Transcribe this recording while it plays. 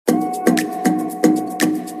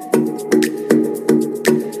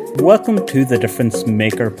Welcome to the Difference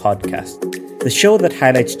Maker podcast, the show that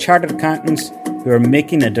highlights chartered accountants who are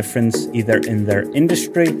making a difference either in their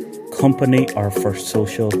industry, company, or for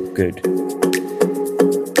social good.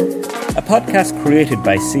 A podcast created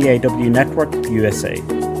by CAW Network USA.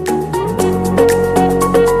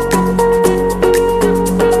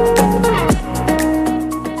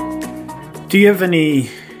 Do you have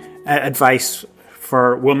any advice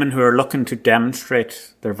for women who are looking to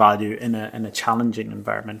demonstrate their value in a challenging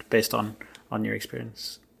environment based on your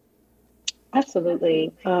experience?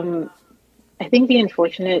 Absolutely. I think the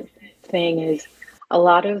unfortunate thing is a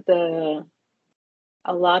lot of the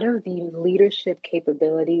leadership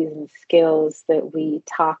capabilities and skills that we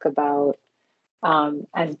talk about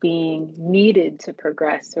as being needed to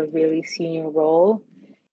progress to a really senior role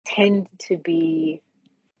tend to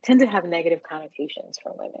have negative connotations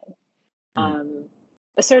for women.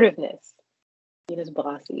 Assertiveness, is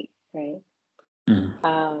bossy, right?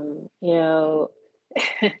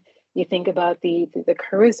 You think about the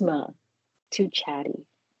charisma, too chatty,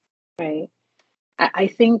 right? I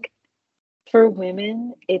think for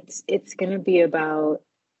women, it's going to be about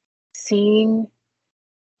seeing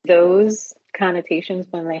those connotations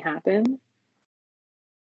when they happen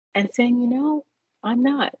and saying, I'm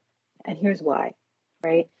not, and here's why,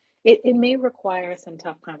 right? It may require some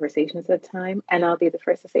tough conversations at time, and I'll be the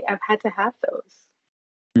first to say I've had to have those.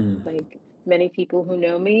 Like many people who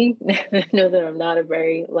know me know that I'm not a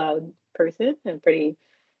very loud person and pretty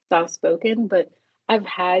soft-spoken, but I've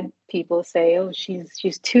had people say, "Oh,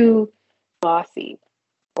 she's too bossy,"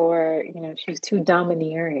 or she's too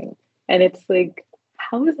domineering, and it's like,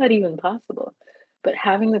 how is that even possible? But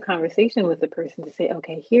having the conversation with the person to say,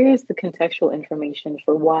 "Okay, here is the contextual information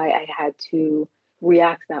for why I had to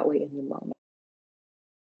react that way in the moment."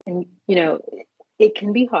 And, it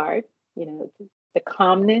can be hard, the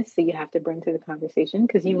calmness that you have to bring to the conversation,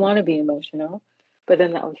 because you want to be emotional, but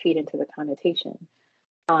then that would feed into the connotation.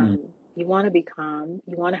 You want to be calm,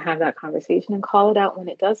 you want to have that conversation and call it out when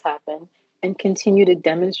it does happen and continue to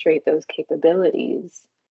demonstrate those capabilities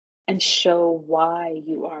and show why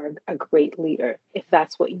you are a great leader, if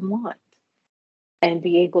that's what you want. And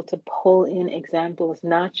be able to pull in examples,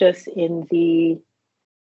 not just in the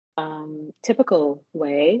typical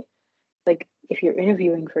way. Like if you're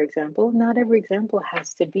interviewing, for example, not every example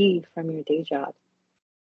has to be from your day job.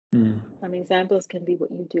 Some examples can be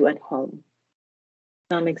what you do at home.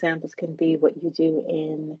 Some examples can be what you do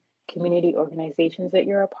in community organizations that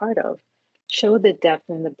you're a part of. Show the depth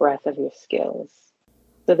and the breadth of your skills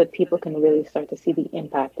so that people can really start to see the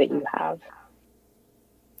impact that you have.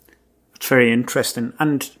 It's very interesting.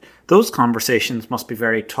 And those conversations must be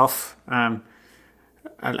very tough.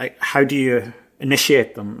 How do you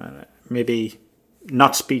initiate them? Maybe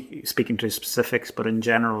not speaking to specifics, but in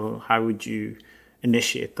general, how would you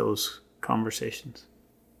initiate those conversations?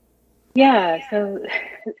 Yeah, so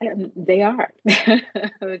they are.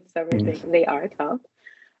 It's everything. They are tough.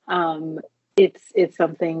 It's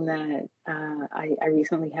something that I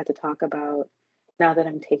recently had to talk about now that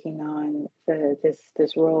I'm taking on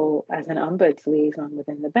this role as an ombuds liaison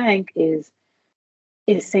within the bank is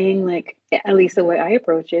saying, like, at least the way I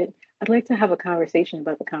approach it, I'd like to have a conversation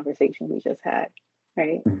about the conversation we just had,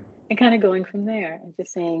 right? And kind of going from there and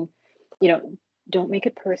just saying, don't make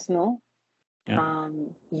it personal. Yeah.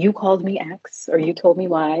 You called me X or you told me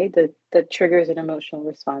Y, that triggers an emotional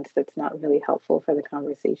response that's not really helpful for the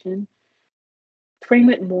conversation. Frame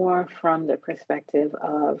it more from the perspective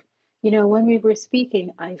of, when we were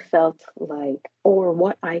speaking, I felt like, or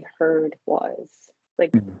what I heard was,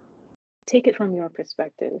 like, take it from your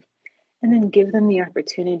perspective and then give them the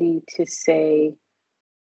opportunity to say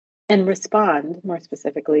and respond more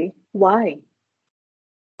specifically, why?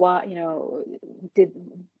 Why, because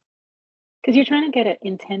you're trying to get at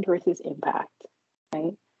intent versus impact,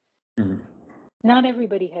 right? Not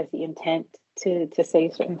everybody has the intent to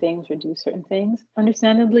say certain things or do certain things.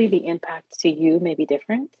 Understandably, the impact to you may be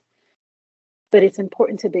different, but it's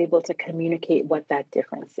important to be able to communicate what that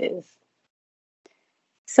difference is.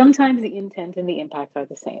 Sometimes the intent and the impact are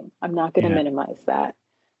the same. I'm not going to minimize that,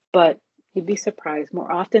 but you'd be surprised. More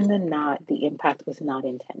often than not, the impact was not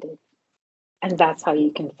intended. And that's how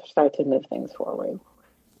you can start to move things forward.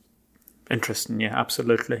 Interesting. Yeah,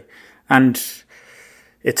 absolutely. And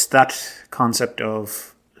it's that concept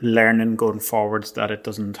of learning going forwards that it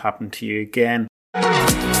doesn't happen to you again.